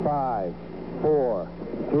5, 4,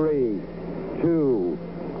 3, 2,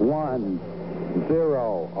 1,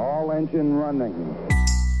 0. All engine running.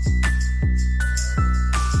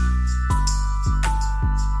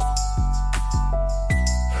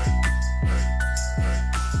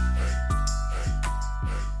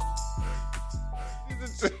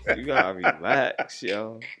 You gotta relax,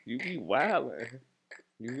 yo. You be wildin'.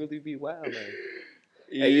 You really be wildin'.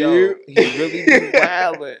 Hey, yo, he really be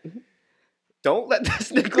wildin'. Don't let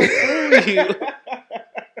this nigga fool you.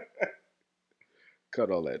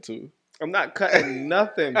 Cut all that too. I'm not cutting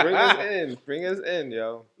nothing. Bring us in. Bring us in,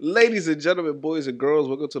 yo. Ladies and gentlemen, boys and girls,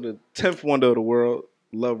 welcome to the 10th wonder of the world,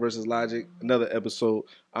 Love versus Logic. Another episode.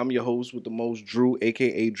 I'm your host with the most, Drew,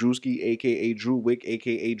 a.k.a. Drewski, a.k.a. Drew Wick,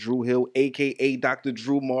 a.k.a. Drew Hill, a.k.a. Dr.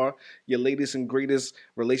 Drew Marr, your latest and greatest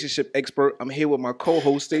relationship expert. I'm here with my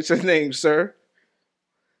co-host. State your name, sir.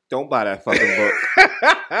 Don't buy that fucking book.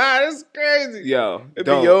 That's crazy. Yo, It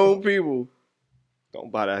be your own people.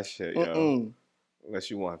 Don't buy that shit, yo. Mm-mm.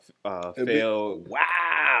 Unless you want fail.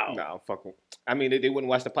 Wow. Nah, I'm fucking. I mean, they wouldn't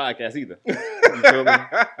watch the podcast either. You feel me?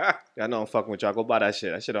 I know I'm fucking with y'all. Go buy that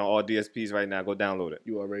shit. That shit on all DSPs right now. Go download it.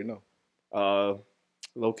 You already know.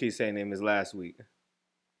 Low key saying name is last week.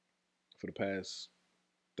 For the past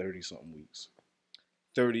 30-something weeks.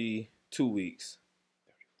 32 weeks.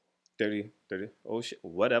 30. Oh shit.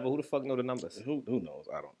 Whatever. Who the fuck know the numbers? Who knows?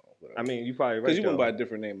 I don't know. Whatever. I mean, you probably right. Because you went though. by a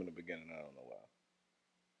different name in the beginning. I don't know why.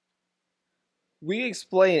 We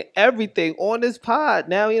explain everything on this pod.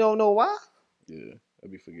 Now you don't know why? Yeah, I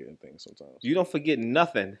be forgetting things sometimes. You don't forget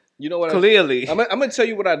nothing. You know what? Clearly. I'm gonna tell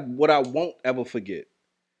you what I won't ever forget.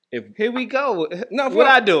 Here we go. No, what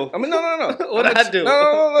I do? I mean, no. What I do?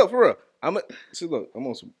 No, for real. Look, I'm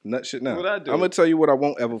on some nut shit now. What I do? I'm gonna tell you what I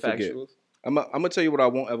won't ever Factuals. forget. I'm gonna tell you what I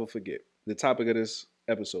won't ever forget. The topic of this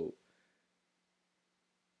episode.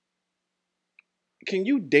 Can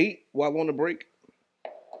you date while on a break?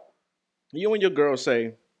 You and your girl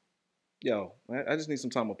say, yo, I just need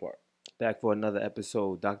some time apart. Back for another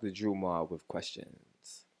episode, Dr. Drew Marr with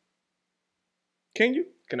questions. Can you?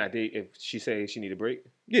 Can I date if she say she need a break?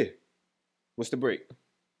 Yeah. What's the break?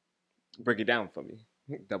 Break it down for me.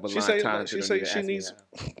 Double She line say time. she say she needs.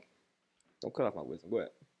 Don't cut off my wisdom. Go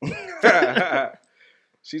ahead.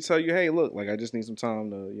 She tell you, hey, look, like I just need some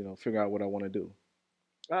time to, figure out what I want to do.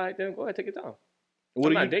 All right, then go ahead, take your time.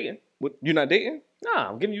 What I'm are not you dating. What, you're not dating? Nah,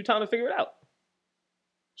 I'm giving you time to figure it out.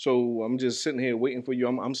 So I'm just sitting here waiting for you.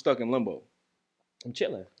 I'm stuck in limbo. I'm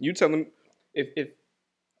chilling. You telling If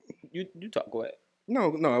you talk, go ahead.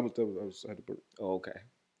 No, I had to burp. Oh, okay.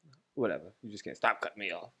 Whatever. You just can't stop cutting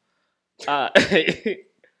me off.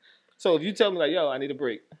 So if you tell me like, yo, I need a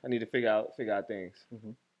break. I need to figure out things.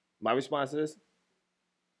 Mm-hmm. My response is,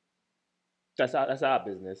 that's our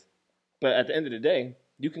business. But at the end of the day,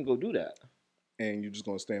 you can go do that. And you're just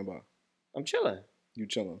gonna stand by. I'm chilling. You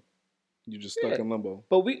chilling. You just stuck in limbo.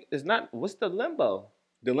 But it's not. What's the limbo?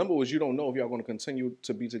 The limbo is you don't know if y'all gonna continue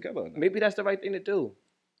to be together or not. Maybe that's the right thing to do.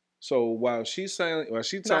 So while she's telling you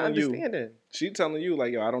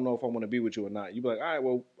like, yo, I don't know if I want to be with you or not. You be like, all right,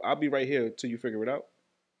 well, I'll be right here till you figure it out.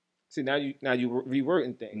 See, now you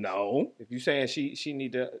rewording things. No. If you saying she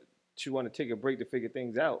want to take a break to figure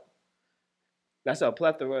things out, that's a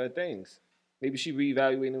plethora of things. Maybe she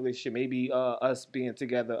reevaluating the relationship. Maybe us being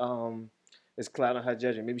together is clouding her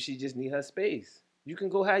judgment. Maybe she just need her space. You can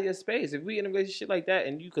go have your space. If we in a relationship like that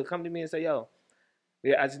and you could come to me and say, yo,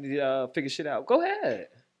 yeah, I just need to figure shit out. Go ahead.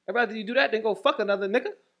 I'd rather you do that than go fuck another nigga.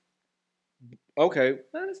 Okay.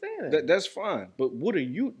 I understand. That's fine. But what are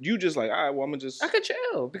you? You just like, all right, well, I'm going to just. I could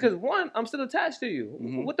chill. Because one, I'm still attached to you.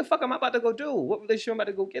 Mm-hmm. What the fuck am I about to go do? What relationship am I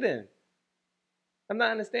about to go get in? I'm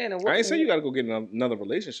not understanding. I ain't saying you got to go get in another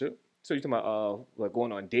relationship. So you talking about like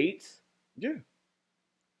going on dates? Yeah.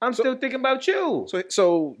 I'm still thinking about you.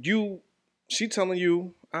 So she telling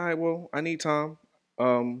you, all right, well, I need time.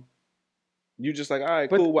 You just like, all right,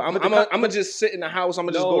 cool. Well, I'm gonna just sit in the house. I'm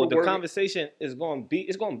gonna just go to work. The conversation is going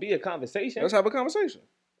to be a conversation. Let's have a conversation.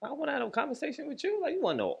 I want to have a conversation with you. Like, you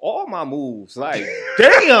want to know all my moves. Like,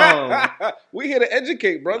 damn. We here to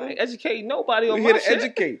educate, brother. I ain't educate nobody on my shit. We here to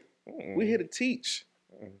educate. We here to teach.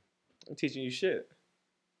 I'm teaching you shit.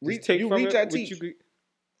 You reach, I teach. I'm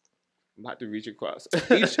about to reach across.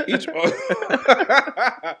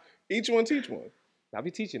 Each one teach one. I'll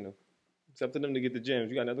be teaching them. It's up to them to get the gems.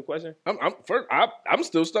 You got another question? I'm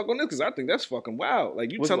still stuck on this because I think that's fucking wild.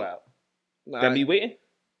 Like, What's wild? Nah, that me waiting?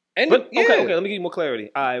 Okay, let me give you more clarity.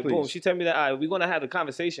 All right, Please. Boom. She tell me that, all right, we're going to have a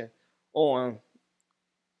conversation on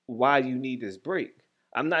why you need this break.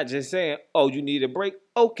 I'm not just saying, oh, you need a break?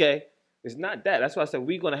 Okay. It's not that. That's why I said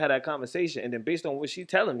we're going to have that conversation. And then based on what she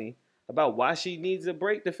telling me, about why she needs a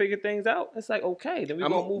break to figure things out, it's like, okay, then we're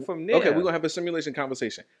going to move from there. Okay, we're going to have a simulation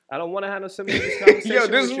conversation. I don't want to have no simulation conversation. Yo, this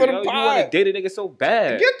with is you, what yo. You want to date a nigga so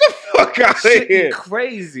bad. Get the fuck out of Shit here.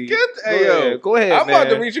 crazy. Go ahead, I'm man. about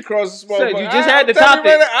to reach across this motherfucker. You just had the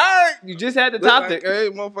topic. All right. You just had the topic. Hey,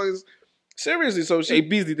 motherfuckers. Seriously, so Hey,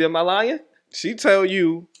 Beasley, am I lying? She tell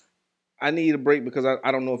you, I need a break because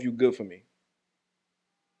I don't know if you good for me.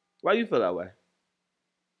 Why you feel that way?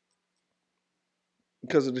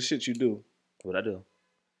 Because of the shit you do. What I do?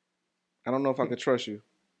 I don't know if I could trust you.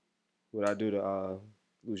 What I do to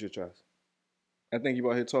lose your trust? I think you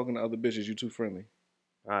out here talking to other bitches. You too friendly.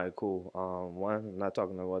 All right, cool. One, I'm not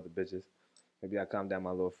talking to other bitches. Maybe I calm down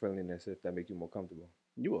my little friendliness if that make you more comfortable.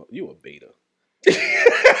 You a beta.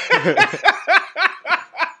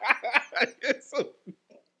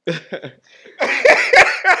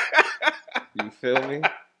 You feel me?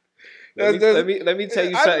 Let me tell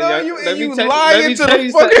you something. I know let me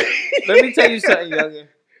tell you something, youngin.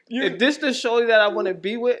 If this the shorty that I want to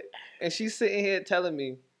be with, and she's sitting here telling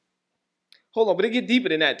me, hold on, but it get deeper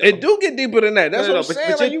than that. Though. It do get deeper than that. That's what I'm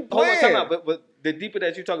saying. Like you hold on, playing. time out. But the deeper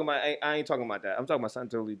that you talking about, I ain't talking about that. I'm talking about something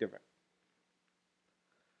totally different.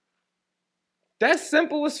 That's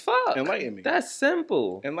simple as fuck. Enlighten me. That's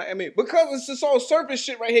simple. Enlighten me. Because it's just all surface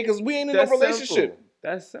shit right here. Because we ain't in no relationship. Simple.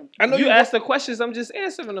 That's simple. I know you asked the questions. I'm just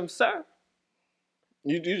answering them, sir.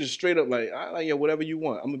 You just straight up like, yeah, whatever you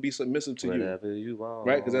want. I'm gonna be submissive to you. Whatever you want,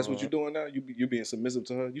 right? Because that's what you're doing now. You being submissive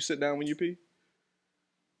to her. You sit down when you pee.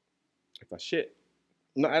 If I shit.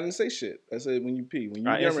 No, I didn't say shit. I said when you pee. When you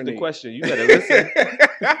I answered the urinate. question. You better listen.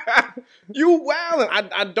 You wildin'.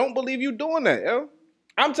 I don't believe you doing that, yo.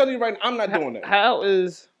 I'm telling you right now, I'm not doing that. How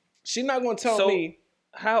is she not gonna tell me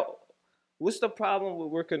how? What's the problem with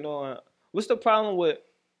working on? What's the problem with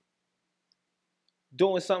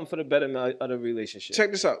doing something for the betterment of the relationship?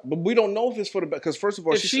 Check this out, but we don't know if it's for the better. Because first of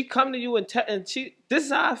all, if she come to you and she, this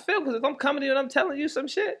is how I feel. Because if I'm coming to you and I'm telling you some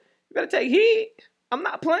shit, you better take heed. I'm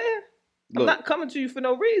not playing. I'm not coming to you for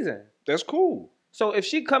no reason. That's cool. So if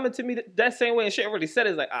she coming to me that same way and she already said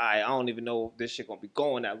it's like, I don't even know if this shit gonna be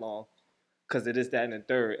going that long. Because it is that and the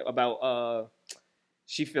third. About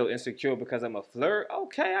she feel insecure because I'm a flirt.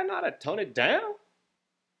 Okay, I know how to tone it down.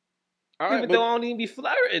 All right, even though I don't even be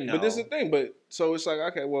flirting. But this is the thing. But so it's like,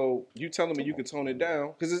 okay, well, you telling me you could tone it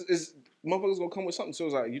down because it's motherfuckers gonna come with something. So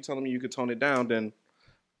it's like you telling me you could tone it down, then,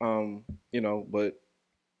 you know. But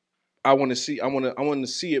I want to see. I want to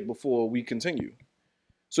see it before we continue.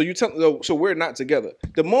 So you tell. So we're not together.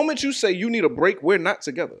 The moment you say you need a break, we're not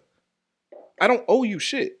together. I don't owe you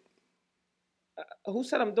shit. Who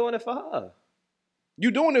said I'm doing it for her?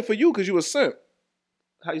 You doing it for you because you a simp.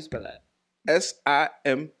 How you spell that?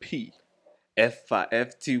 SIMP.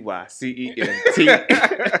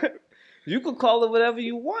 FIFTYCENT. You could call it whatever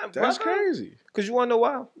you want, bro. That's crazy. Because you want to know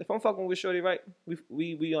why? If I'm fucking with shorty, right?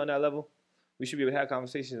 We on that level. We should be able to have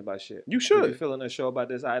conversations about shit. You should. If you're feeling unsure about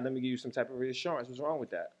this, all right, let me give you some type of reassurance. What's wrong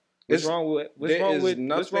with that? What's wrong with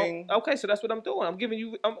nothing? Okay, so that's what I'm doing. I'm giving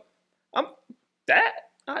you. I'm that.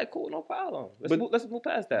 All right, cool, no problem. Let's move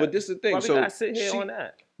past that. But this is the thing. Why we gotta sit here on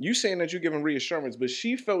that? You saying that you're giving reassurance, but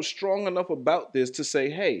she felt strong enough about this to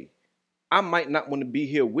say, "Hey, I might not want to be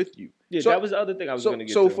here with you." Yeah, that was the other thing I was going to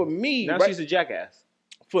get to. So for me, now she's a jackass.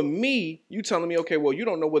 For me, you telling me, okay, well, you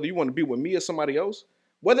don't know whether you want to be with me or somebody else.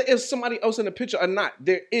 Whether it's somebody else in the picture or not,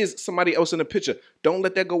 there is somebody else in the picture. Don't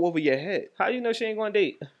let that go over your head. How you know she ain't going to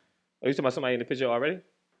date? Are you talking about somebody in the picture already?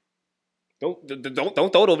 Don't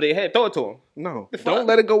throw it over their head. Throw it to them. No, don't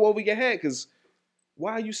let it go over your head. Because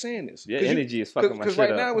why are you saying this? Your energy is fucking my shit up. Because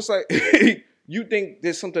right now it's like you think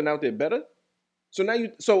there's something out there better.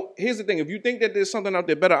 So here's the thing: if you think that there's something out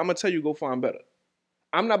there better, I'm gonna tell you go find better.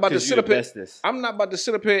 I'm not about to sit up here. I'm not about to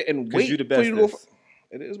sit up here and wait for you to go.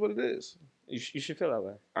 It is what it is. You should feel that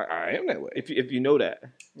way. I am that way. If you know that.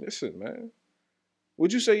 Listen, man.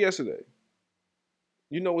 What'd you say yesterday?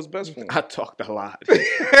 You know what's best for me. I talked a lot.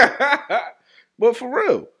 But for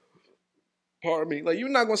real. Pardon me. Like, you're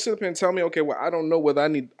not going to sit up here and tell me, okay, well, I don't know whether I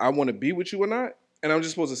want to be with you or not. And I'm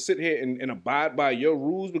just supposed to sit here and abide by your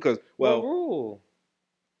rules because, well. What rule?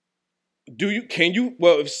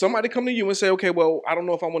 Well, if somebody come to you and say, okay, well, I don't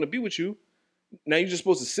know if I want to be with you. Now you're just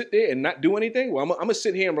supposed to sit there and not do anything? Well, I'm going to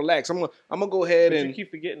sit here and relax. I'm gonna go ahead and. You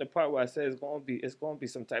keep forgetting the part where I said it's going to be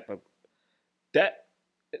some type of.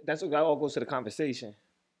 That's what all goes to the conversation.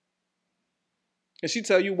 And she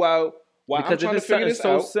tell you why because I'm trying to figure this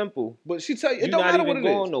so out. Simple. But she tell you, it don't matter what it is. You're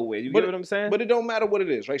not even going nowhere. You get what I'm saying? But it don't matter what it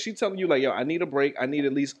is, right? She telling you like, yo, I need a break. I need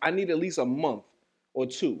at least a month or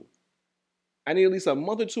two. I need at least a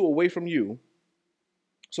month or two away from you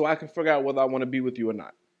so I can figure out whether I want to be with you or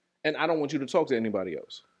not. And I don't want you to talk to anybody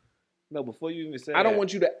else. No, before you even say I don't that,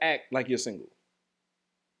 want you to act like you're single.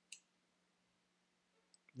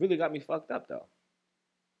 really got me fucked up though.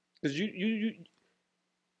 Cause you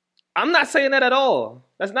I'm not saying that at all.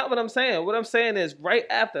 That's not what I'm saying. What I'm saying is right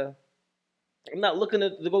after, I'm not looking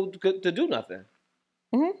to go to do nothing.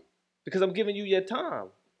 Mm-hmm. Because I'm giving you your time.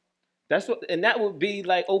 That's what, and that would be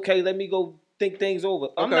like, okay, let me go think things over.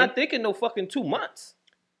 I'm Okay. not thinking no fucking 2 months.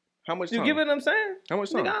 How much You time? get what I'm saying? How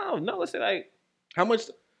much time? Nigga, I don't know. It's like How much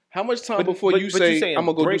time before you but say saying I'm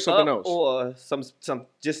gonna go do break something up else? or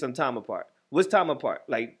some time apart. What's time apart?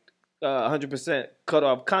 Like 100% cut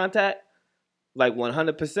off contact, like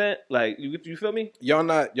 100%. Like you feel me? Y'all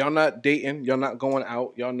not dating. Y'all not going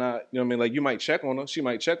out. Y'all not. You know what I mean? Like you might check on her. She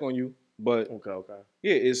might check on you. But Okay.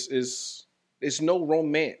 yeah, it's no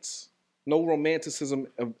romance, no romanticism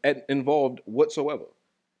involved whatsoever.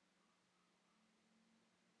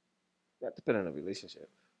 That depends on the relationship.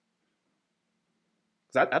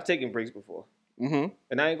 Cause I've taken breaks before, Mm-hmm.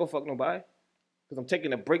 and I ain't gonna fuck nobody. Cause I'm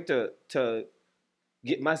taking a break to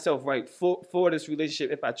get myself right for this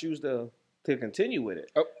relationship if I choose to continue with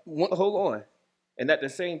it. Hold on. And at the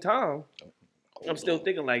same time, I'm still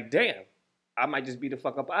thinking like, damn, I might just be the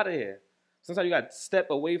fuck up out of here. Sometimes you got to step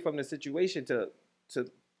away from the situation to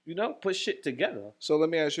put shit together. So let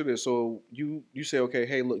me ask you this. So you say, okay,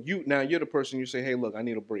 hey, look, you're the person. You say, hey, look, I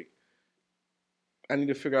need a break. I need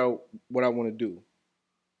to figure out what I want to do.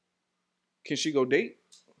 Can she go date?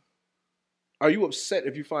 Are you upset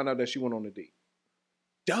if you find out that she went on a date?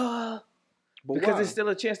 Duh. But Because why? there's still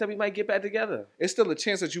a chance that we might get back together. It's still a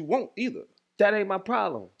chance that you won't either. That ain't my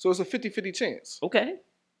problem. So it's a 50-50 chance. Okay.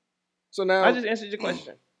 So now I just answered your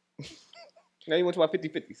question. Now you went to our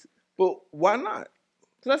 50-50s. But why not?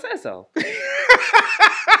 Because I said so.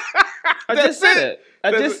 I just said it.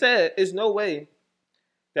 I just said there's no way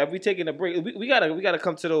that we taking a break. We gotta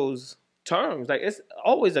come to those terms. Like it's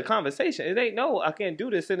always a conversation. It ain't no I can't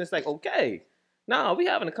do this and it's like okay. No, we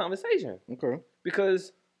having a conversation. Okay.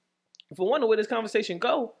 Because if I wonder where this conversation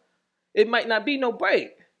go, it might not be no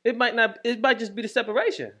break. It might just be the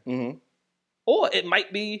separation. Mm-hmm. Or it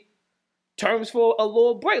might be terms for a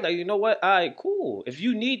little break. Like, you know what? All right, cool. If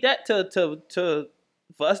you need that for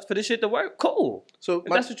this shit to work, cool. So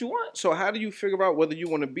if that's what you want. So how do you figure out whether you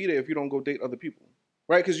want to be there if you don't go date other people?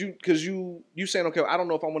 Right? Because you saying, okay, I don't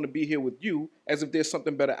know if I want to be here with you, as if there's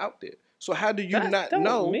something better out there. So how do you not know? That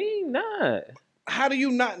don't mean that. How do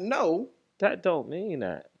you not know? That don't mean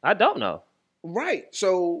that. I don't know. Right.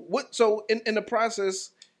 So what? So in the process,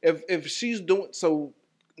 if she's doing so,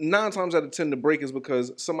 9 times out of 10, the break is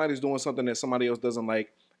because somebody's doing something that somebody else doesn't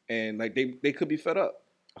like, and like they could be fed up.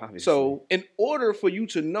 Obviously. So in order for you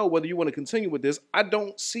to know whether you want to continue with this, I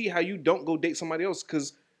don't see how you don't go date somebody else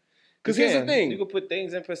because here's the thing. You can put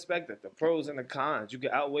things in perspective, the pros and the cons. You can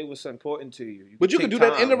outweigh what's important to you. But you can do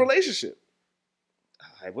that in a relationship.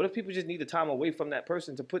 All right, what if people just need the time away from that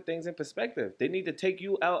person to put things in perspective? They need to take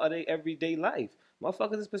you out of their everyday life.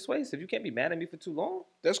 Motherfuckers is persuasive. You can't be mad at me for too long.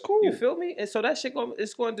 That's cool. You feel me? And so that shit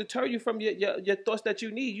it's going to deter you from your thoughts that you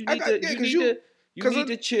need. You need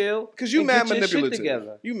to chill. Because you mad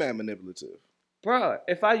manipulative. You mad manipulative. Bruh,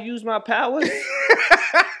 if I use my powers,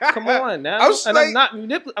 come on now. I'm not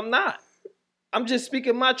manipulative. I'm not. I'm just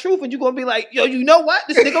speaking my truth, and you're gonna be like, yo, you know what?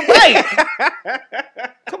 This nigga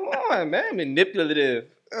right. Come on, man, manipulative.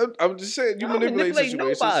 I'm just saying, you manipulate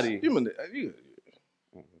situations. Nobody.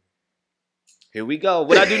 Here we go.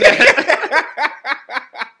 What I do now?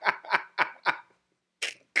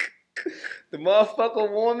 The motherfucker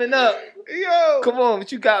warming up. Yo, come on,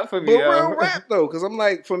 what you got for me? But real rap though, because I'm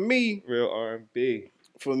like, for me, real R&B.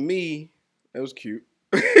 For me, that was cute.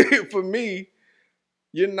 For me,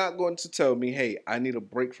 you're not going to tell me, hey, I need a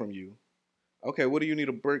break from you. Okay, what do you need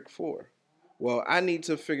a break for? Well, I need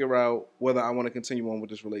to figure out whether I want to continue on with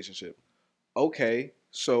this relationship. Okay,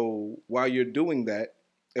 so while you're doing that,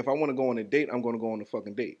 if I want to go on a date, I'm going to go on a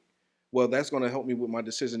fucking date. Well, that's going to help me with my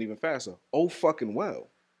decision even faster. Oh, fucking well.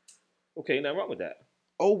 Okay, nothing wrong with that.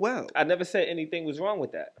 Oh, well. I never said anything was wrong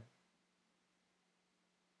with that.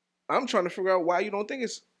 I'm trying to figure out why you don't think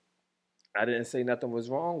it's... I didn't say nothing was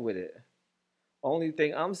wrong with it. Only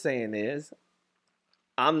thing I'm saying is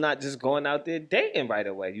I'm not just going out there dating right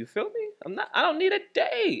away. You feel me? I don't need a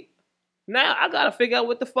date. Now I gotta figure out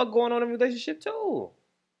what the fuck going on in the relationship too.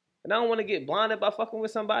 And I don't want to get blinded by fucking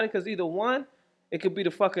with somebody because either one, it could be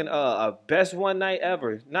the fucking best one night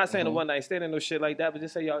ever. Not saying a one night stand and no shit like that, but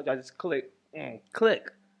just say y'all just click. Y'all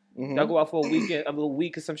go out for a weekend, a little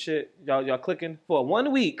week or some shit. Y'all clicking for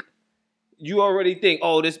 1 week. You already think,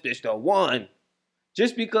 oh, this bitch the one.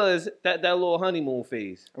 Just because that little honeymoon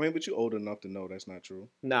phase. I mean, but you old enough to know that's not true.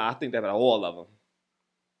 Nah, I think that about all of them.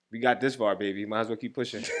 We got this far, baby. Might as well keep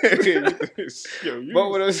pushing. Yo, But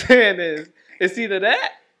what I'm saying is, it's either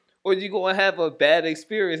that or you gonna have a bad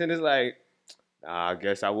experience, and it's like, nah, I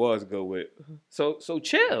guess I was good with. So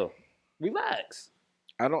chill, relax.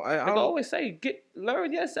 I Like I don't. always say,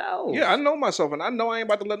 learn yourself. Yeah, I know myself, and I know I ain't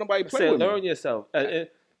about to let nobody play with learn me. yourself,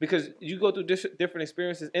 because you go through different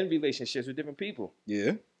experiences in relationships with different people.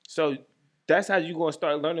 Yeah. So that's how you gonna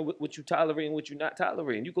start learning what you tolerate and what you not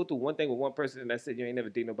tolerating. You go through one thing with one person, and that's it. You ain't never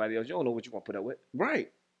date nobody else. You don't know what you gonna put up with.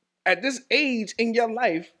 Right. At this age in your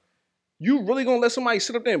life, you really gonna let somebody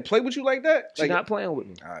sit up there and play with you like that? She's not playing with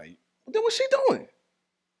me. All right. Then what's she doing?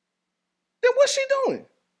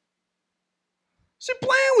 She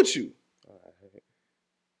playing with you.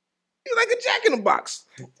 You like a Jack in the Box.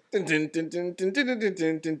 I don't see it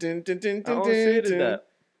as that.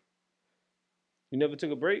 You never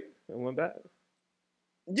took a break and went back?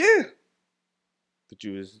 Yeah. But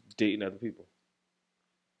you was dating other people.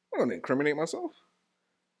 I don't incriminate myself.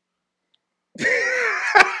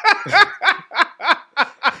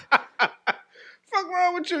 Fuck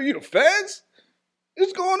wrong with you? You the feds?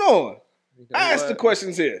 What's going on? I asked the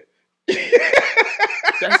questions here.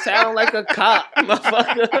 That sound like a cop,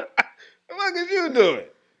 motherfucker. What is you doing?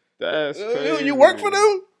 That's crazy. You work for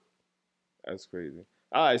them? That's crazy.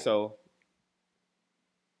 All right, so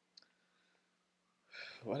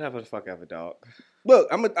whatever the fuck ever, dog.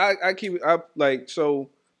 Look, I keep it.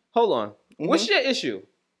 So. Hold on. Mm-hmm. What's your issue?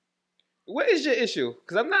 What is your issue?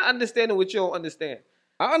 Because I'm not understanding what you don't understand.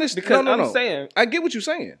 I understand. Because no. I'm saying, I get what you're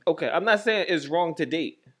saying. Okay, I'm not saying it's wrong to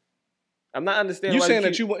date. I'm not understanding. You saying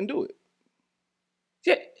that you wouldn't do it?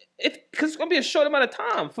 Yeah, because it's gonna be a short amount of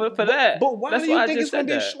time for that. But why do you think it's gonna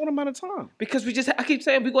be a short amount of time? Because I keep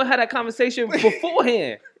saying we're gonna have that conversation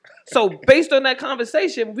beforehand. So based on that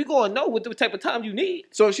conversation, we're gonna know what type of time you need.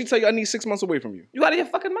 So if she tell you I need 6 months away from you, you out of your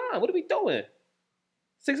fucking mind. What are we doing?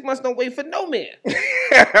 6 months don't wait for no man.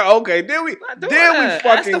 Okay, there we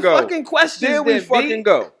fucking go. Fucking questions. There we fucking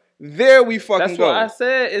go. That's what I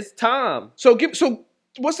said. It's time. So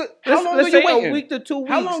what's the? How long are you waiting? A week to 2 weeks.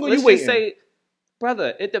 How long are you waiting? Just say,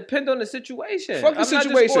 brother, it depends on the situation. Fuck the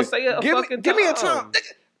situation. Not just gonna say give me a time.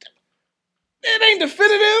 It ain't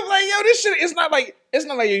definitive. Like, yo, this shit. It's not like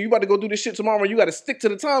you about to go do this shit tomorrow and you got to stick to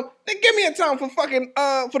the time. Then give me a time for fucking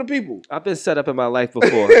for the people. I've been set up in my life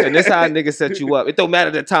before, and this how a nigga set you up. It don't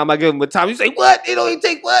matter the time I give him a time. You say what? It don't even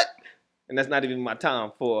take what? And that's not even my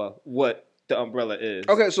time for what the umbrella is.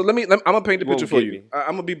 Okay, so I'm gonna paint the picture for you.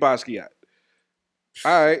 I'm gonna be Basquiat.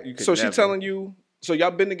 All right. So she's telling you. So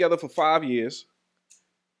y'all been together for 5 years.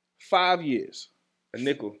 5 years. A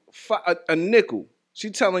nickel. A nickel.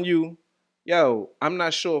 She telling you, yo, I'm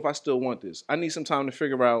not sure if I still want this. I need some time to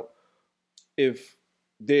figure out if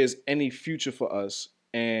there's any future for us.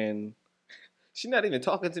 And she's not even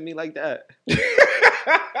talking to me like that.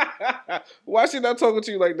 Why she not talking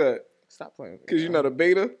to you like that? Stop playing with me. Because you're not a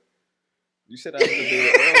beta? You said I was a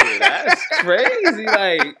beta earlier. That's crazy.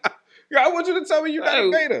 Like, I want you to tell me you're not a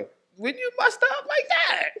beta. When you bust up like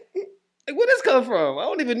that? Like, where this come from? I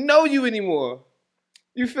don't even know you anymore.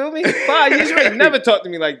 You feel me? 5 years, you ain't never talked to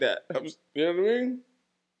me like that. You know what I mean?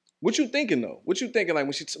 What you thinking though? What you thinking like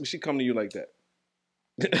when she come to you like that?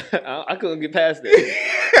 I couldn't get past it.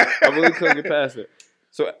 I really couldn't get past it.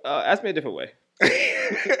 So ask me a different way.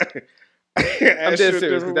 I'm dead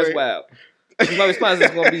serious because that's wild. My response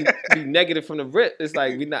is going to be negative from the rip. It's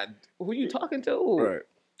like we not. Who you talking to? Right.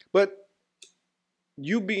 But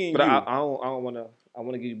you being. But you. I don't want to. I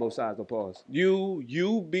want to give you both sides. No pause.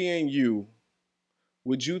 You being you.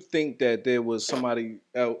 Would you think that there was somebody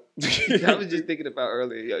else? I was just thinking about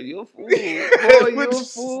earlier. Yo, you're a fool. Boy, you're a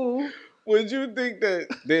fool. Would you think that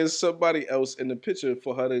there's somebody else in the picture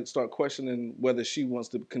for her to start questioning whether she wants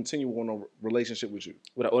to continue on a relationship with you?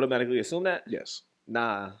 Would I automatically assume that? Yes.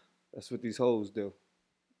 Nah, that's what these hoes do.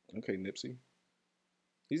 Okay, Nipsey.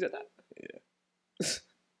 He said that? Yeah.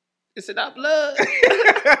 It's in our blood.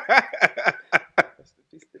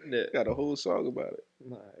 Got a whole song about it.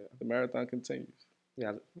 Nah, The marathon continues.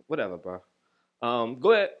 Yeah, whatever, bro.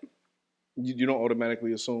 Go ahead. You don't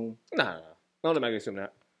automatically assume? Nah. I don't automatically assume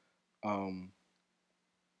that.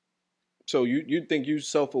 So you think you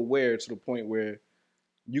self-aware to the point where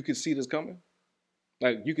you could see this coming?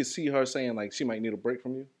 Like you could see her saying like she might need a break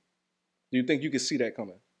from you? Do you think you could see that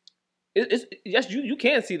coming? Yes, you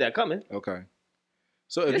can see that coming. Okay.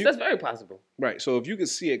 So that's very possible. Right. So if you could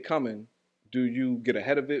see it coming, do you get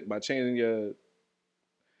ahead of it by changing your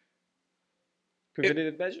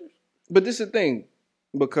preventative measures? But this is the thing,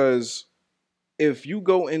 because if you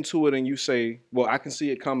go into it and you say, well, I can see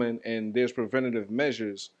it coming and there's preventative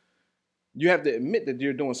measures, you have to admit that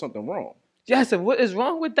you're doing something wrong. Yes, and what is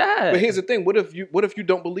wrong with that? But here's the thing: what if you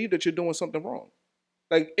don't believe that you're doing something wrong?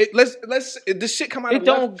 Like, this shit come out. It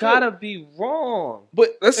don't gotta be wrong.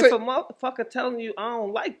 But let's if say a motherfucker telling you I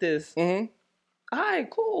don't like this, all right,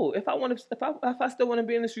 cool. If I still want to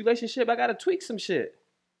be in this relationship, I gotta tweak some shit.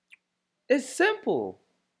 It's simple.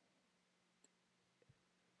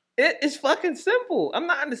 It's fucking simple. I'm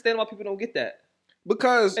not understanding why people don't get that.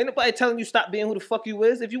 Because ain't nobody telling you stop being who the fuck you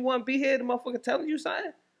is. If you want to be here, the motherfucker telling you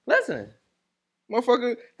something. Listen,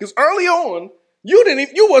 motherfucker, because early on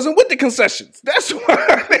you wasn't with the concessions. That's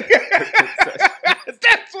why.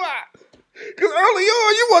 That's why. Because early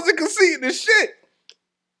on you wasn't conceding this shit.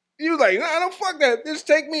 You was like, nah, don't fuck that. Just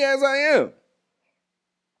take me as I am.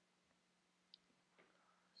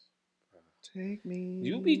 Take me.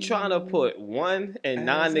 You be trying to put 1 and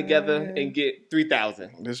 9 together and get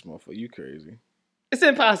 3,000. This motherfucker, you crazy. It's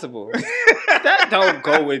impossible. That don't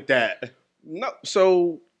go with that. No.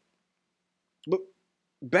 So, but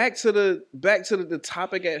back to the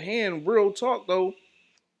topic at hand. Real talk though.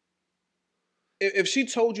 If she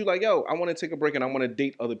told you like, yo, I want to take a break and I want to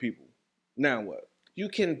date other people, now what? You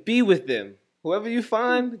can be with them. Whoever you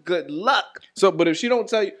find, good luck. So, but if she don't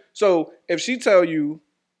tell you, so if she tell you,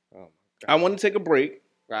 I want to take a break,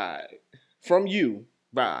 right, from you,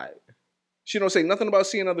 right. She don't say nothing about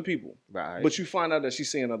seeing other people, right. But you find out that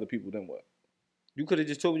she's seeing other people, then what? You could have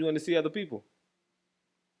just told me you want to see other people.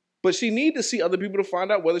 But she need to see other people to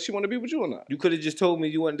find out whether she want to be with you or not. You could have just told me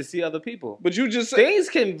you wanted to see other people. But you just said things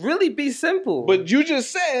can really be simple. But you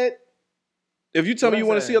just said if you tell me you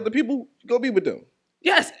want to see other people, go be with them.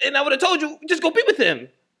 Yes, and I would have told you just go be with them.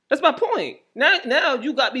 That's my point. Now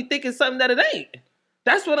you got me thinking something that it ain't.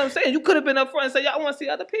 That's what I'm saying. You could have been up front and say, "Yo, I want to see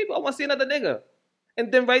other people. I want to see another nigga,"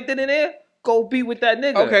 and then right then and there, go be with that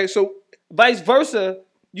nigga. Okay, so vice versa.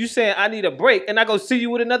 You saying I need a break, and I go see you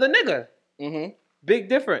with another nigga. Mm-hmm. Big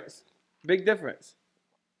difference. Big difference.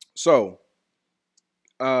 So,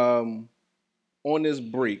 on this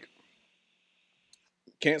break,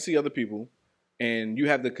 can't see other people, and you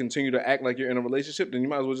have to continue to act like you're in a relationship, then you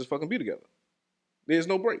might as well just fucking be together. There's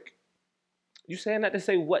no break. You saying that to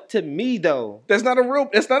say what to me though? That's not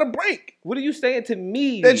a break. What are you saying to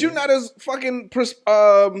me? That you're not as fucking what's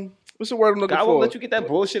the word I'm looking for? God won't let you get that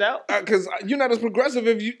bullshit out? Because you're not as progressive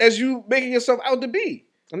as you making yourself out to be.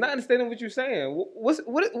 I'm not understanding what you're saying.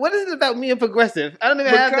 What is it about me and progressive? I don't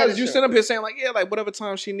even have that. Because you sit up here saying like, yeah, like whatever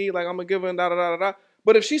time she need, like I'm gonna give her and da da da da.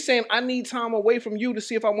 But if she's saying I need time away from you to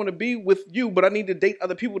see if I want to be with you, but I need to date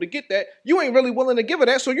other people to get that, you ain't really willing to give her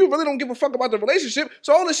that, so you really don't give a fuck about the relationship.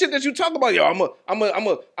 So all the shit that you talk about, yo, I'm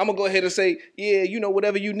gonna go ahead and say, yeah, you know,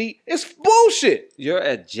 whatever you need, it's bullshit. You're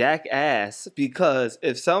a jackass because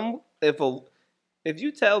if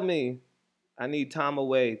you tell me I need time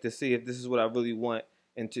away to see if this is what I really want,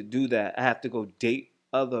 and to do that, I have to go date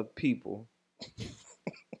other people.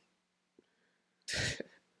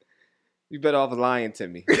 You better off lying to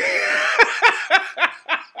me. You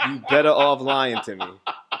better off lying to me.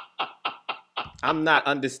 I'm not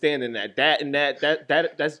understanding that.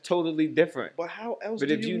 That's totally different. But how else?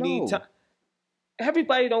 But if you need time,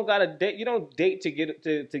 everybody don't gotta date. You don't date to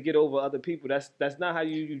get over other people. That's not how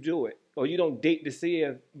you do it. Or you don't date to see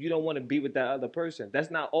if you don't want to be with that other person.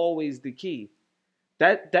 That's not always the key.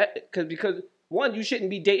 Because one, you shouldn't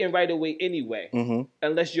be dating right away anyway,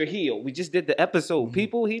 unless you're healed. We just did the episode.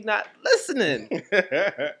 People, he's not listening.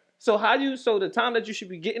 So the time that you should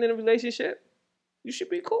be getting in a relationship, you should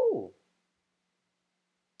be cool.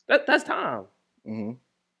 That's time.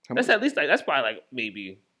 That's at least that's probably like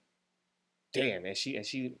maybe. Damn, and she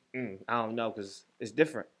I don't know because it's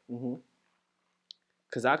different.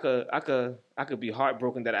 Because I could be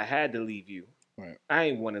heartbroken that I had to leave you. Right. I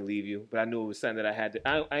ain't want to leave you, but I knew it was something that I had to.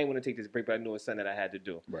 I ain't want to take this break, but I knew it was something that I had to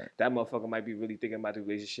do. Right. That motherfucker might be really thinking about the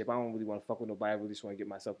relationship. I don't really want to fuck with nobody. I really just want to get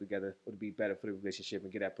myself together. It would be better for the relationship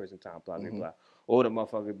and get that person time. Blah blah blah. Or the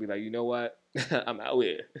motherfucker be like, you know what? I'm out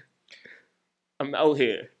here. I'm out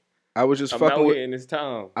here. I was just I'm fucking out with here in this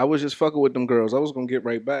town. I was just fucking with them girls. I was gonna get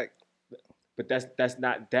right back. But that's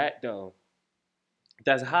not that though.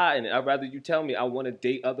 That's hiding it. I'd rather you tell me I want to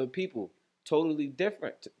date other people. Totally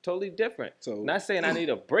different. Totally different. So, not saying I need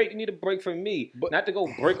a break. You need a break from me. But not to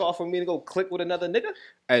go break off from me and go click with another nigga.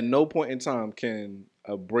 At no point in time can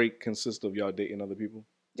a break consist of y'all dating other people.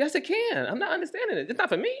 Yes, it can. I'm not understanding it. It's not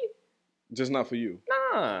for me. Just not for you.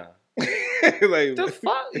 Nah. Like, the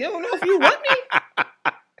fuck? You don't know if you want me?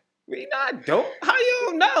 Me not don't. How you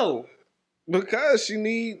don't know? Because she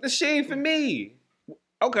ain't for me.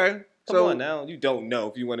 Okay. Come on now. You don't know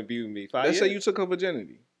if you want to be with me. Let's say you took her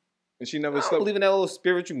virginity. And she never I slept. don't believe in that little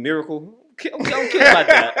spiritual miracle. I don't care about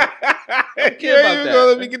that. I don't care about that.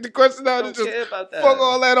 Let me get the question out and just fuck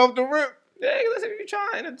all that off the rip. Yeah, listen, you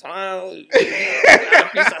trying to turn, you got a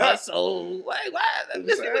piece of her soul. Like, what?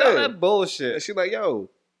 Listen to all that bullshit. And she like, yo,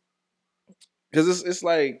 because it's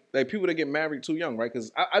like people that get married too young, right?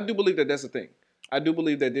 Because I do believe that that's the thing. I do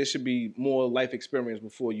believe that there should be more life experience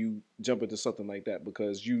before you jump into something like that,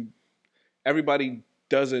 because everybody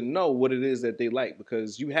doesn't know what it is that they like,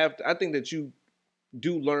 because you have to, I think that you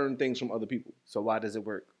do learn things from other people. So why does it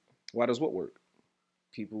work? Why does what work?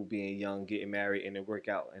 People being young, getting married, and it work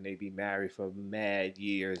out, and they be married for mad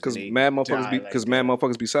years. Because mad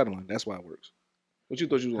motherfuckers be settling. That's why it works. What you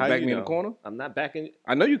thought you was gonna back me in the corner? I'm not backing.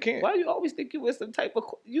 I know you can't. Why you always think you was some type of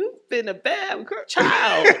you been a bad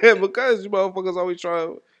child? Because you motherfuckers always try.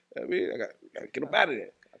 I mean, I gotta get up out of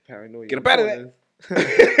there. Paranoia. Get up out of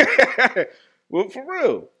that. Well, for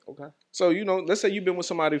real. Okay. So let's say you've been with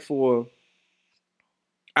somebody for.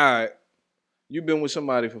 All right. You've been with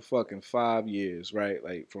somebody for fucking 5 years, right?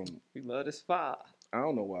 Like from. We love this 5. I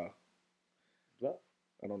don't know why. What?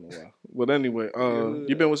 I don't know why. But anyway,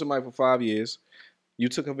 you've been with somebody for 5 years. You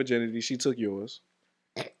took her virginity. She took yours.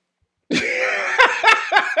 Yo,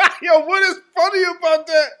 what is funny about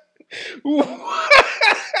that?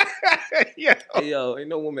 Hey, yo, ain't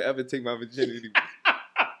no woman ever take my virginity.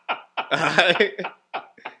 Alright?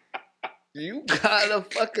 You gotta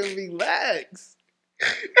fucking relax.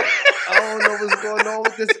 I don't know what's going on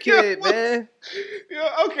with this kid, man. Yeah,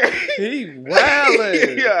 okay. He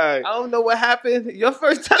wildin'. Yeah. I don't know what happened. Your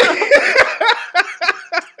first time.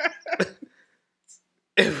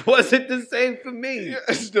 It wasn't the same for me.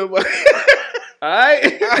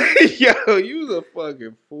 Alright? Yo, you was a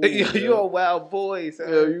fucking fool. You a wild boy, son.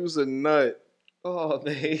 Yo, you was a nut. Oh,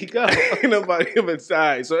 there you go. Ain't nobody ever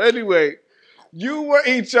died. So anyway, you were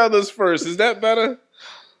each other's first. Is that better?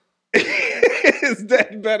 Is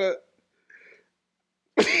that better?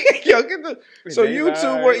 Yo, so you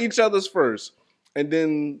two were each other's first. And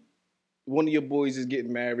then one of your boys is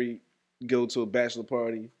getting married, go to a bachelor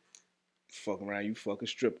party, fuck around, you fuck a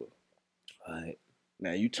stripper. Right.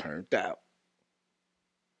 Now you turned out.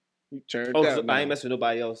 You turned out. So I ain't messing with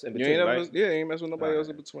nobody else in between, right? Ain't messing with nobody else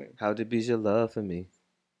in between. How deep is your love for me?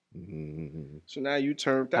 Mm-hmm. So now you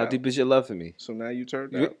turned out. How deep is your love for me? So now you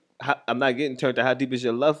turned out. I'm not getting turned out. How deep is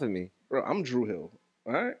your love for me? Bro, I'm Drew Hill.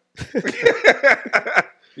 All right.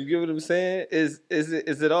 You get what I'm saying? Is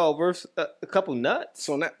it all worth a couple nuts?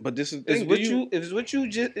 So now, but this is is what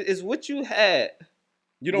you had.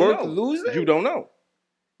 You don't know. Losing? You don't know.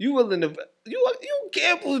 You willing to you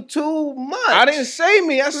gamble too much. I didn't say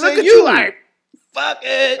me. I said Look at you. Like fuck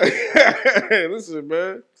it. Listen,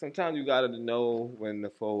 man. Sometimes you gotta know when to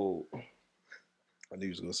fold. I knew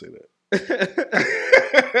you was gonna say that.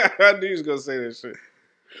 I knew you was gonna say that shit.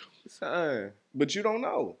 Son. But you don't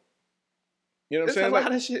know. You know what I'm There's saying? a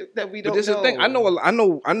lot of shit that we don't know. But this is the thing. I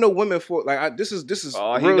know women for like this is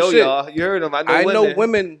oh, real know shit. Y'all. You heard him. I know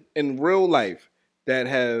women in real life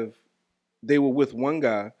that they were with one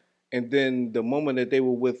guy, and then the moment that they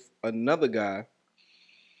were with another guy,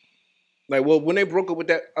 like when they broke up with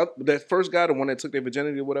that first guy, the one that took their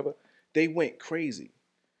virginity or whatever, they went crazy.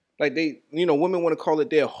 Like women want to call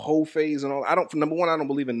it their whole phase and all. Number one, I don't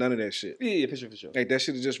believe in none of that shit. Yeah, for sure. Like that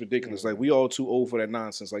shit is just ridiculous. Like we all too old for that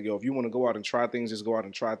nonsense. Like yo, if you want to go out and try things, just go out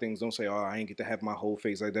and try things. Don't say, oh, I ain't get to have my whole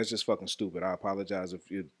phase. Like that's just fucking stupid. I apologize if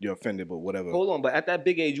you're offended, but whatever. Hold on, but at that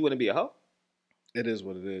big age, you wouldn't be a hoe? It is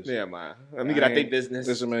what it is. Yeah, man. Let me get out their business.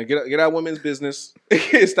 Listen, man, get out women's business.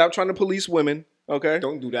 Stop trying to police women. Okay,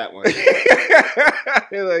 don't do that one.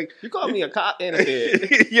 Like you called me a cop and a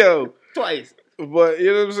bitch. Yo, twice. But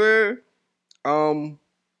you know what I'm saying?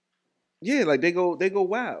 Yeah, like they go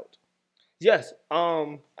wild. Yes.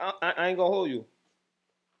 I ain't gonna hold you.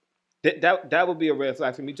 That would be a red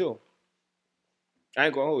flag for me too. I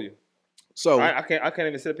ain't gonna hold you. So I can't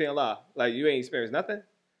even sit up here and lie. Like you ain't experienced nothing.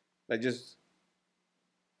 Like just.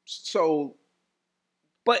 So.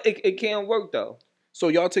 But it can't work though. So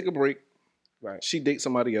y'all take a break. Right. She dates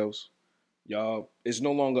somebody else. Y'all, it's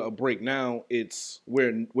no longer a break. Now it's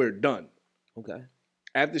we're done. Okay.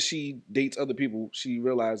 After she dates other people, she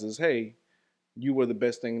realizes, hey, you were the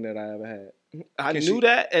best thing that I ever had. I knew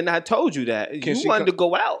that, and I told you that. You wanted to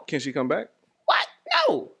go out. Can she come back? What?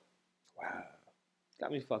 No. Wow.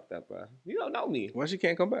 Got me fucked up, bro. You don't know me. Why she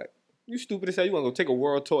can't come back? You stupid as hell. You want to go take a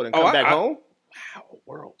world tour and come back home? Wow, a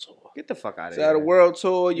world tour. Get the fuck out of here. It's not a world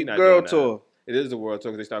tour, you girl tour. It is a world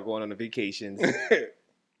tour because they start going on the vacations.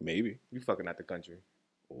 Maybe. You fucking out the country.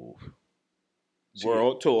 Oof.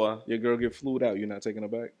 World tour. Your girl get flued out. You're not taking her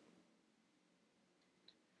back?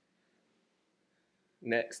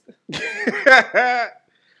 Next. You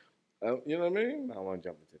know what I mean? I don't want to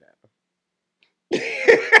jump into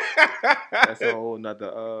that. That's a whole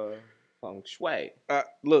nother Feng Shui.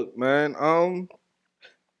 Look, man.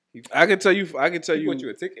 I can tell you. He bought you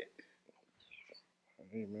a ticket.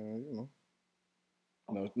 Hey, man,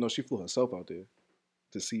 No, she flew herself out there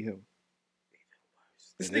to see him.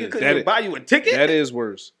 This nigga couldn't even buy you a ticket. That is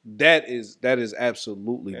worse. That is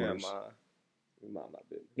absolutely worse. My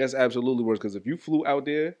business. That's absolutely worse because if you flew out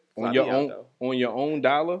there on your own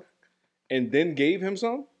dollar and then gave him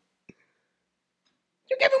some,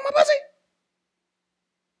 you gave him my pussy,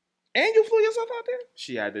 and you flew yourself out there.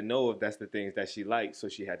 She had to know if that's the things that she liked, so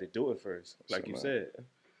she had to do it first, like you said.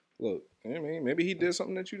 Look, I mean, maybe he did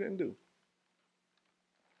something that you didn't do.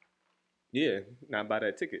 Yeah, not buy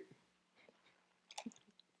that ticket.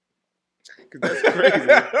 Cause that's crazy.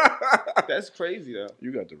 That's crazy though.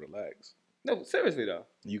 You got to relax. No, seriously though.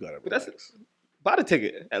 You got to relax. But that's buy the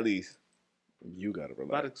ticket at least. You got to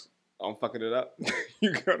relax. I'm fucking it up.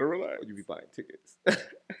 You got to relax. You be buying tickets.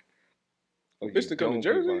 Bitch to come to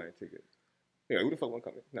Jersey. Buying tickets. Yeah, who the fuck want to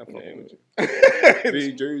come in? Not fucking with you.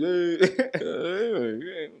 Big Jersey.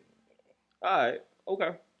 All right.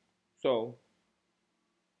 Okay. So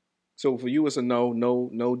for you, it's a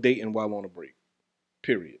no dating while on a break.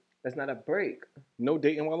 Period. That's not a break. No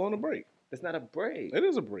dating while on a break. That's not a break. It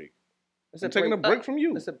is a break. I'm taking a break from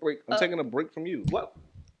you. That's a break. I'm taking a break from you.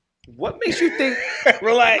 What makes you think?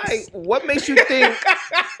 Relax. Like, what makes you think?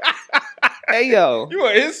 Hey yo, you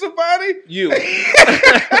want to hit somebody? You.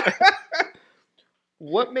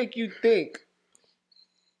 What make you think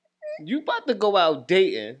you about to go out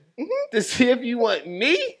dating to see if you want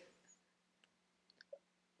me?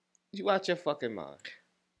 You out your fucking mind.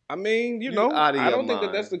 I mean, you know, I don't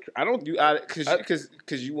think that's the. I don't. You out because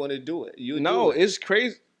you want to do it. It's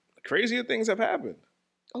crazy. Crazier things have happened.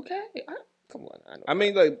 Okay, come on. I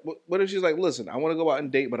mean, like, what if she's like, listen, I want to go out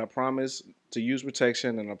and date, but I promise to use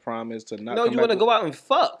protection and I promise to not. No, you want to go out and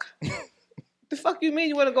fuck. The fuck you mean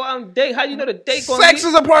you want to go out and date? How you know the date going? Sex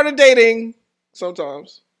is a part of dating.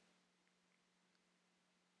 Sometimes.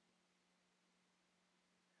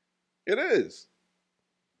 It is.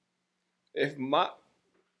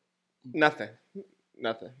 Nothing.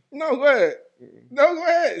 No, go ahead. No, go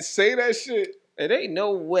ahead. Say that shit. It ain't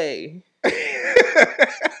no way.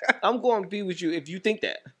 I'm going to be with you if you think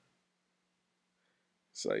that.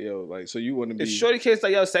 So, so you want to be... If shorty kids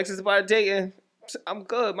like, sex is about dating, I'm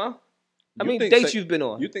good, man. How many dates you've been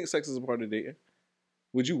on? You think sex is a part of dating?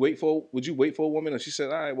 Would you wait for a woman and she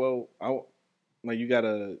said, all right, well, I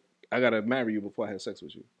gotta marry you before I have sex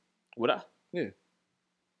with you? Would I? Yeah.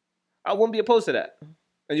 I wouldn't be opposed to that.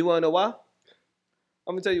 And you want to know why?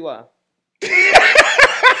 I'm going to tell you why. Go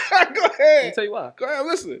ahead. Let me tell you why. Go ahead, I'm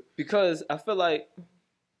listening. Because I feel like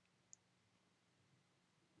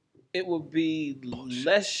it would be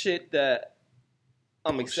less shit that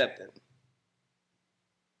I'm accepting.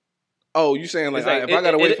 Oh, you saying like, if I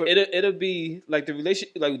gotta wait for it'll be like the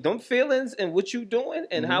relationship, like them feelings and what you doing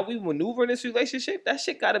and how we maneuver in this relationship. That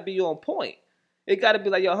shit gotta be on point. It gotta be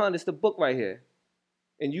like, yo, hon, it's the book right here,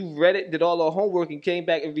 and you read it, did all the homework, and came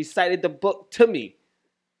back and recited the book to me.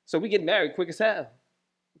 So we get married quick as hell.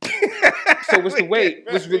 So what's the wait?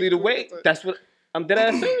 What's really the wait? That's what I'm dead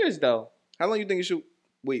ass serious though. How long you think you should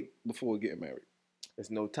wait before getting married?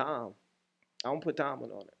 There's no time. I don't put time on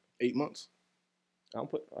it. 8 months. I don't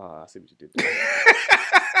put. I see what you did there.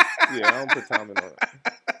 Yeah, I don't put time on it.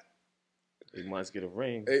 8 months get a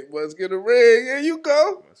ring. 8 months get a ring. Here you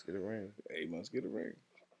go. 8 months get a ring. 8 months get a ring.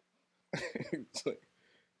 Like,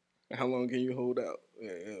 how long can you hold out?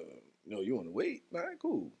 No, you want to wait? All right,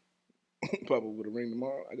 cool. Papa with a ring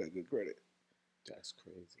tomorrow. I got good credit. That's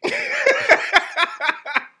crazy.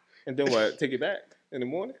 And then what? Take it back in the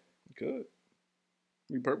morning? Good.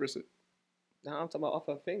 Repurpose it. No, I'm talking about off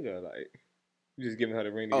her finger. Like, you just giving her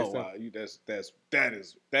the ring to get wow.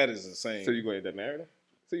 That is insane. So you going to marry her?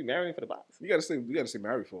 So you marrying for the box? You gotta stay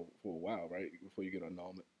married for a while, right? Before you get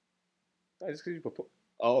annulment. No, just because you propose.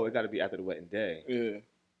 Oh, it got to be after the wedding day. Yeah.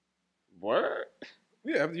 Word?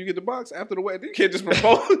 Yeah, after you get the box, after the wedding, you can't just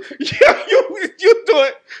propose. Yeah, you do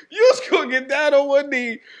it. You just gonna get down on one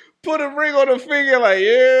knee, put a ring on the finger, like,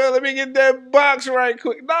 yeah, let me get that box right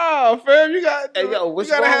quick. Nah, fam, you got. Hey, yo, what's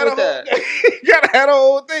wrong with that? You gotta have the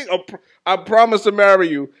whole thing. I promise to marry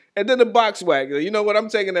you, and then the box whack. You know what? I'm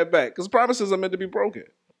taking that back because promises are meant to be broken.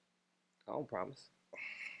 I don't promise.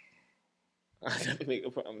 I never make a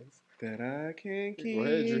promise that I can keep. Go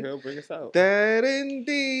ahead, Drew Hill, bring us out. That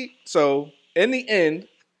indeed. So, in the end,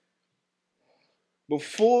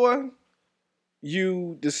 before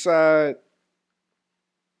you decide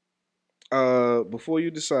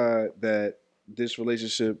that this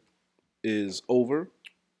relationship is over,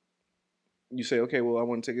 you say, okay, well, I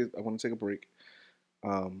want to take a break.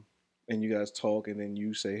 and you guys talk, and then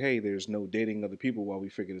you say, hey, there's no dating other people while we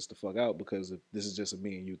figure this the fuck out because this is just a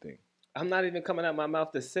me and you thing. I'm not even coming out my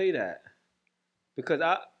mouth to say that because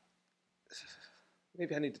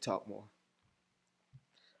maybe I need to talk more.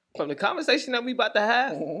 From the conversation that we about to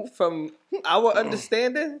have, from our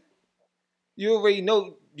understanding, you already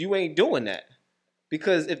know you ain't doing that.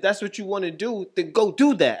 Because if that's what you want to do, then go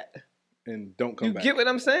do that. And don't come back. You get what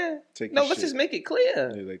I'm saying? No, let's just make it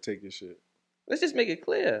clear. Yeah, like, take your shit. Let's just make it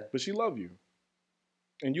clear. But she love you.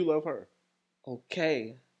 And you love her.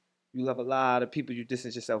 Okay. You love a lot of people you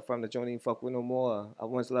distance yourself from that you don't even fuck with no more. I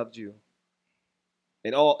once loved you.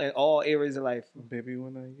 In all areas of life. Baby,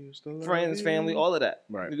 when I used to love Friends, you. family, all of that.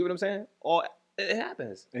 Right. You get what I'm saying? It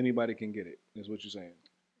happens. Anybody can get it, is what you're saying.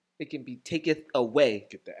 It can be taketh away.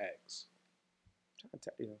 Get the axe. I'm trying to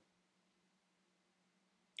tell you.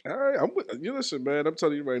 All right, you listen, man. I'm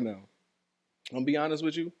telling you right now. I'm gonna be honest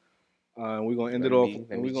with you. We're gonna end it off.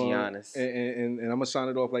 Let me be honest. And I'm gonna sign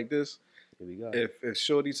it off like this. Here we go. If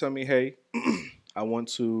Shorty tell me, hey, I want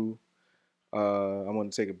to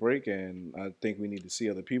take a break, and I think we need to see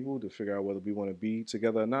other people to figure out whether we want to be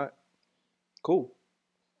together or not. Cool,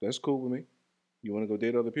 that's cool with me. You want to go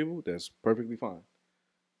date other people? That's perfectly fine.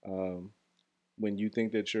 When you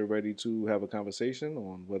think that you're ready to have a conversation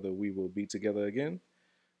on whether we will be together again,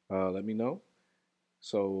 let me know.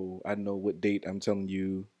 So I know what date I'm telling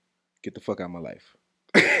you, get the fuck out of my life.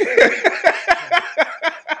 That's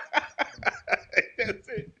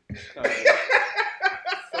it.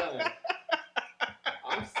 Son,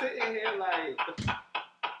 I'm sitting here like...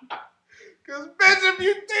 Because, bitch, if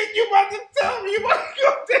you think you about to tell me you about to go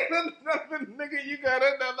date another nigga, you got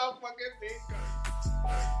another fucking